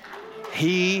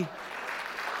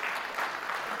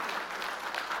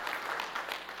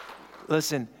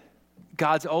 Listen,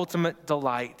 God's ultimate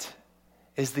delight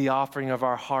is the offering of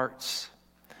our hearts,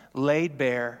 laid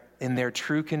bare in their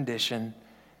true condition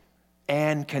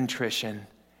and contrition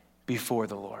before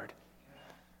the Lord.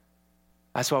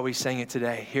 That's why we sang it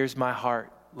today. Here's my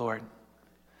heart, Lord.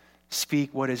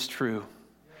 Speak what is true.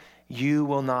 You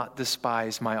will not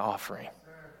despise my offering.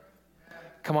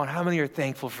 Come on, how many are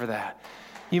thankful for that?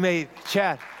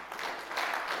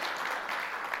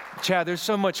 Chad, there's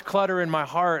so much clutter in my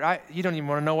heart. You don't even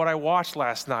want to know what I watched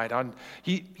last night.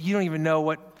 You don't even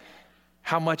know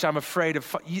how much I'm afraid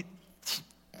of.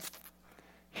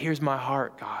 Here's my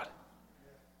heart, God.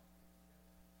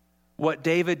 What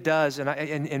David does,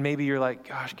 and maybe you're like,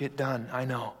 gosh, get done. I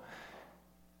know.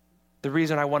 The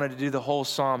reason I wanted to do the whole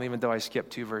psalm, even though I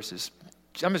skipped 2 verses,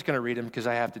 I'm just going to read them because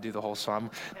I have to do the whole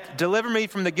psalm. Deliver me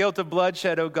from the guilt of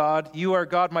bloodshed, O God. You are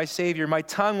God, my Savior. My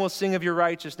tongue will sing of your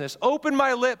righteousness. Open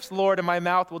my lips, Lord, and my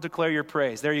mouth will declare your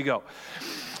praise. There you go.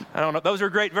 I don't know. Those are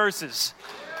great verses.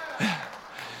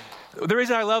 The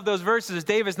reason I love those verses is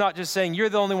David's not just saying, you're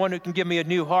the only one who can give me a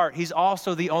new heart. He's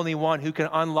also the only one who can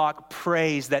unlock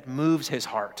praise that moves his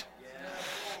heart.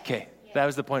 Okay, that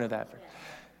was the point of that.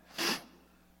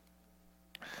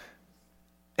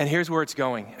 And here's where it's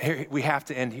going. Here, we have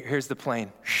to end. Here's the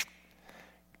plane.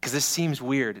 Because this seems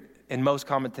weird, and most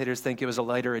commentators think it was a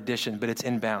later addition, but it's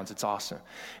inbounds. It's awesome.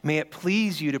 May it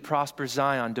please you to prosper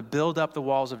Zion, to build up the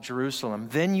walls of Jerusalem.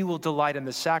 Then you will delight in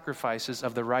the sacrifices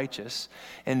of the righteous,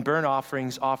 and burnt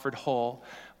offerings offered whole.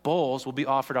 Bowls will be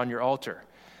offered on your altar.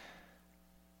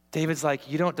 David's like,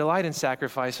 you don't delight in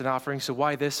sacrifice and offerings, so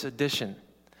why this addition?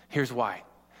 Here's why.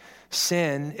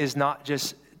 Sin is not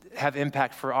just have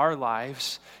impact for our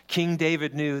lives. King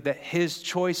David knew that his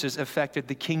choices affected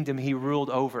the kingdom he ruled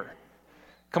over.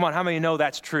 Come on, how many know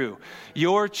that's true?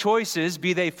 Your choices,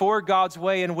 be they for God's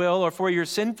way and will or for your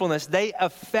sinfulness, they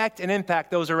affect and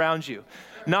impact those around you.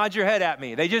 Nod your head at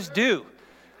me. They just do.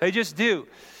 They just do.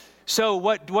 So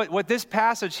what this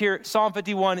passage here, Psalm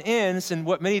 51 ends, and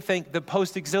what many think the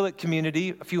post-exilic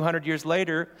community a few hundred years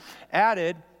later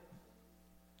added,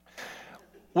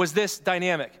 was this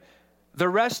dynamic. The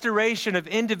restoration of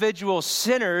individual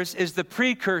sinners is the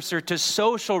precursor to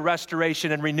social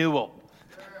restoration and renewal.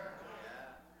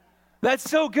 That's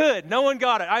so good. No one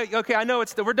got it. I know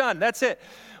we're done. That's it.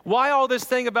 Why all this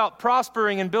thing about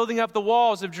prospering and building up the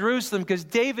walls of Jerusalem? Because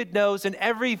David knows, and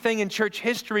everything in church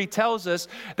history tells us,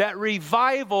 that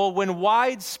revival, when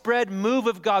widespread move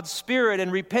of God's Spirit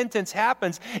and repentance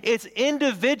happens, it's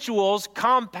individuals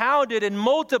compounded and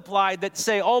multiplied that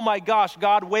say, oh my gosh,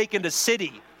 God wakened a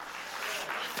city.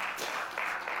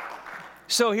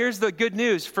 So here's the good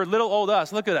news for little old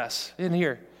us. Look at us in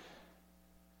here.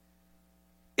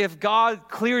 If God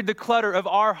cleared the clutter of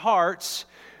our hearts,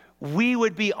 we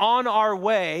would be on our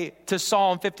way to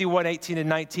Psalm 51, 18 and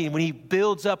 19 when he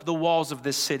builds up the walls of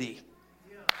this city.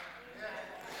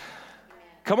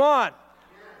 Come on.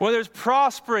 When there's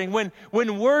prospering, when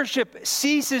worship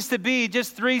ceases to be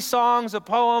just 3 songs, a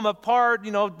poem, a part,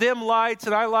 dim lights,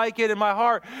 and I like it in my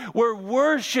heart, where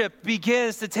worship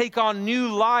begins to take on new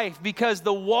life because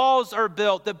the walls are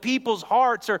built, the people's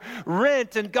hearts are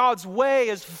rent, and God's way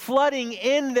is flooding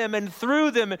in them and through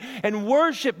them, and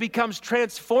worship becomes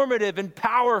transformative and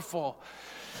powerful.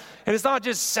 And it's not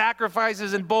just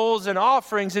sacrifices and bowls and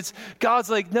offerings. It's God's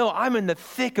like, no, I'm in the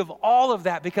thick of all of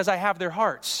that because I have their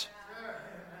hearts.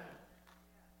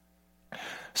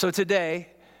 So today,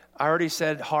 I already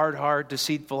said hard heart,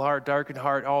 deceitful heart, darkened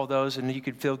heart, all those, and you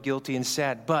could feel guilty and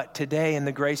sad. But today, in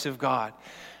the grace of God,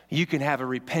 you can have a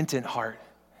repentant heart.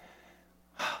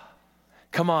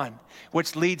 Come on,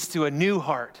 which leads to a new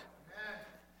heart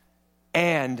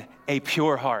and a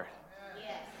pure heart.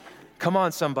 Come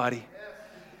on, somebody.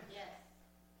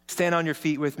 Stand on your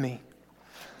feet with me.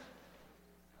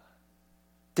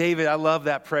 David, I love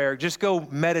that prayer. Just go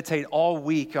meditate all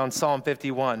week on Psalm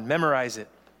 51. Memorize it.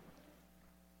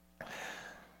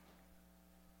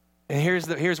 And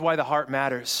here's why the heart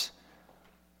matters.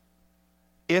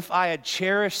 If I had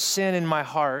cherished sin in my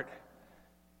heart,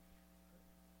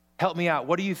 Help me out.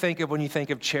 What do you think of when you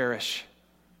think of cherish?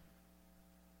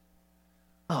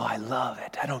 Oh, I love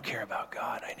it. I don't care about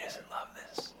God. I just love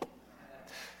this.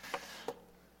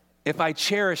 If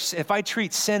I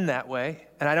treat sin that way,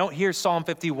 and I don't hear Psalm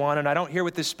 51, and I don't hear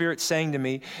what the Spirit's saying to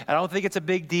me, I don't think it's a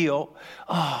big deal.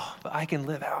 Oh, but I can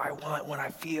live how I want when I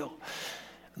feel.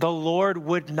 The Lord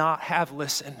would not have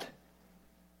listened.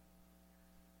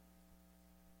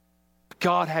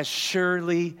 God has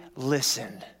surely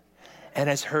listened and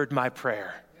has heard my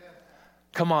prayer.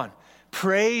 Come on.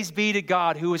 Praise be to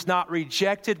God who has not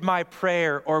rejected my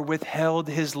prayer or withheld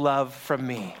his love from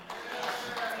me.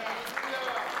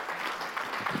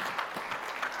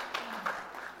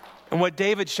 And what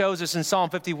David shows us in Psalm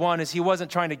 51 is he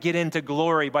wasn't trying to get into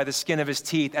glory by the skin of his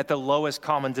teeth at the lowest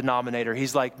common denominator.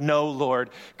 He's like, no, Lord,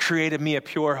 create in me a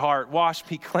pure heart. Wash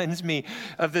me, cleanse me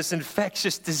of this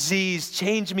infectious disease.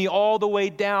 Change me all the way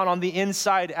down on the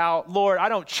inside out. Lord, I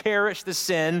don't cherish the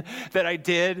sin that I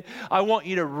did. I want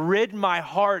you to rid my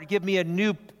heart. Give me a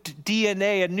new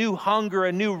DNA, a new hunger,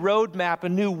 a new roadmap, a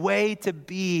new way to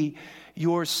be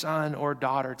your son or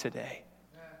daughter today.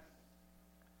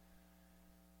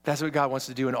 That's what God wants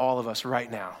to do in all of us right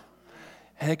now.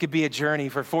 And it could be a journey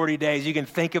for 40 days. You can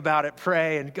think about it,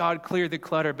 pray, and God clear the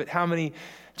clutter. But how many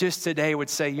just today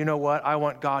would say, you know what? I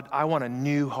want God, I want a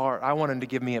new heart. I want him to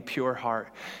give me a pure heart.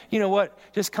 You know what?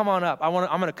 Just come on up. I'm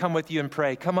going to come with you and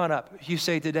pray. Come on up. You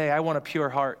say today, I want a pure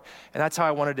heart. And that's how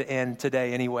I wanted to end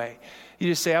today anyway. You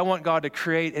just say, I want God to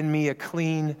create in me a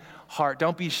clean heart.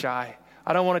 Don't be shy.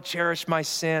 I don't want to cherish my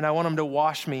sin. I want him to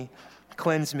wash me,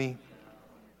 cleanse me.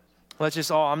 Let's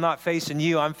just I'm not facing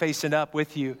you, I'm facing up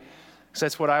with you. Because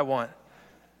that's what I want.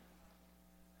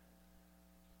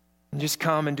 And just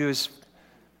come into his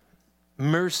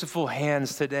merciful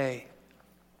hands today.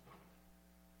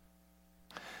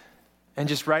 And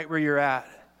just right where you're at,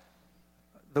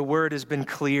 the word has been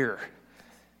clear.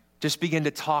 Just begin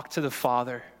to talk to the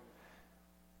Father.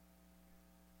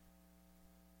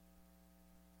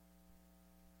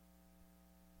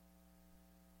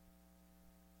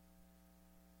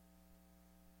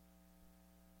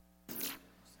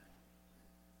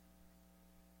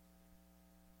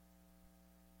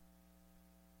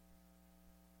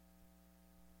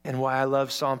 And why I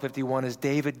love Psalm 51 is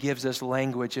David gives us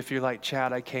language. If you're like,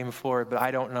 Chad, I came forward, but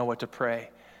I don't know what to pray.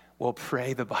 Well,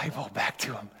 pray the Bible back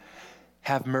to him.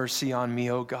 Have mercy on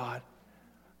me, O God,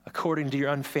 according to your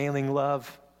unfailing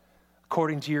love,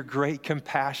 according to your great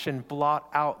compassion, blot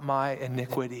out my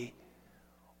iniquity.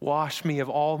 Wash me of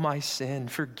all my sin.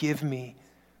 Forgive me.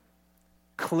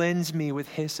 Cleanse me with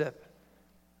hyssop.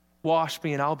 Wash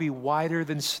me and I'll be whiter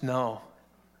than snow.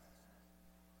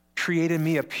 Create in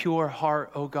me a pure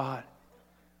heart, O God.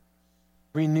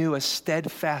 Renew a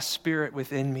steadfast spirit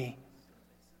within me.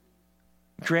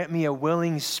 Grant me a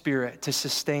willing spirit to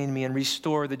sustain me and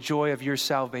restore the joy of your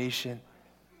salvation.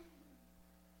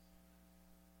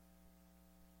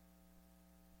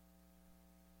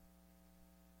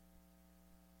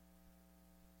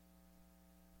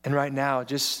 And right now,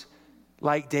 just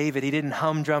like David, he didn't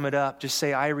humdrum it up. Just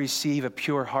say, I receive a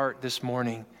pure heart this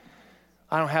morning.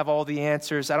 I don't have all the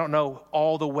answers. I don't know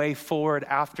all the way forward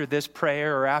after this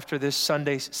prayer or after this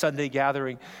Sunday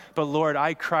gathering. But Lord,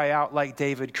 I cry out like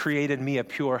David, create in me a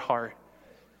pure heart.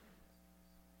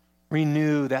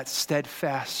 Renew that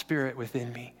steadfast spirit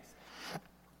within me.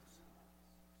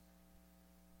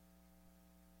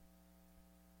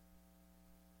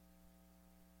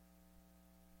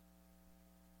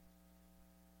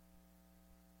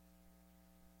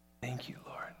 Thank you, Lord.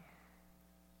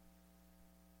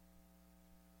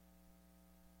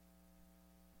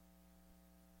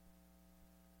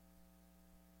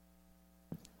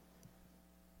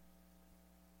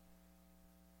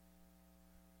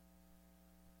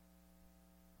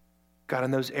 God,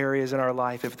 in those areas in our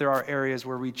life, if there are areas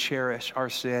where we cherish our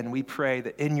sin, we pray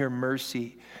that in your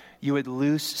mercy, you would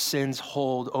loose sin's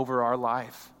hold over our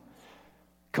life.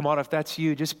 Come on, if that's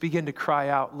you, just begin to cry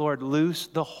out, Lord, loose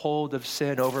the hold of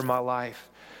sin over my life.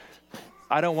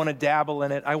 I don't want to dabble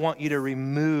in it. I want you to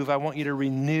remove. I want you to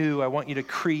renew. I want you to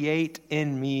create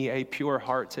in me a pure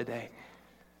heart today.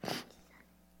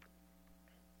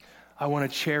 I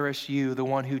want to cherish you, the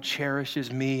one who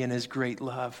cherishes me in his great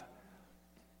love.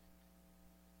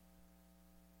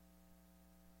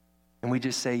 And we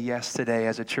just say yes today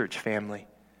as a church family.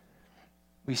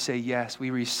 We say yes,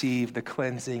 we receive the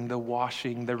cleansing, the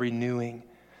washing, the renewing,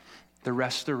 the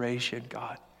restoration,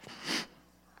 God.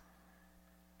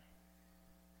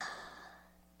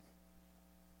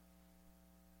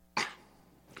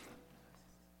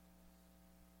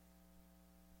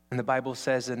 And the Bible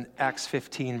says in Acts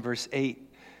 15, verse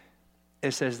 8,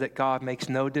 it says that God makes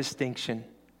no distinction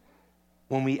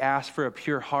when we ask for a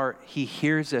pure heart, he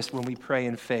hears us when we pray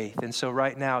in faith. And so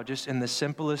right now, just in the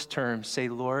simplest terms, say,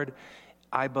 Lord,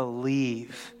 I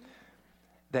believe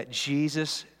that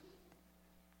Jesus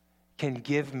can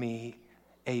give me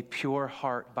a pure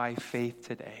heart by faith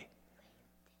today.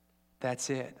 That's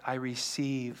it. I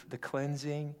receive the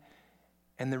cleansing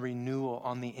and the renewal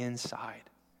on the inside.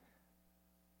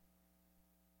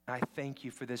 I thank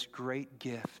you for this great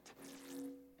gift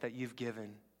that you've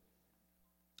given.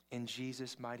 In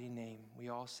Jesus' mighty name, we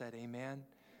all said amen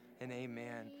and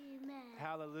amen.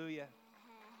 Hallelujah.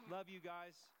 Love you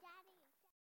guys.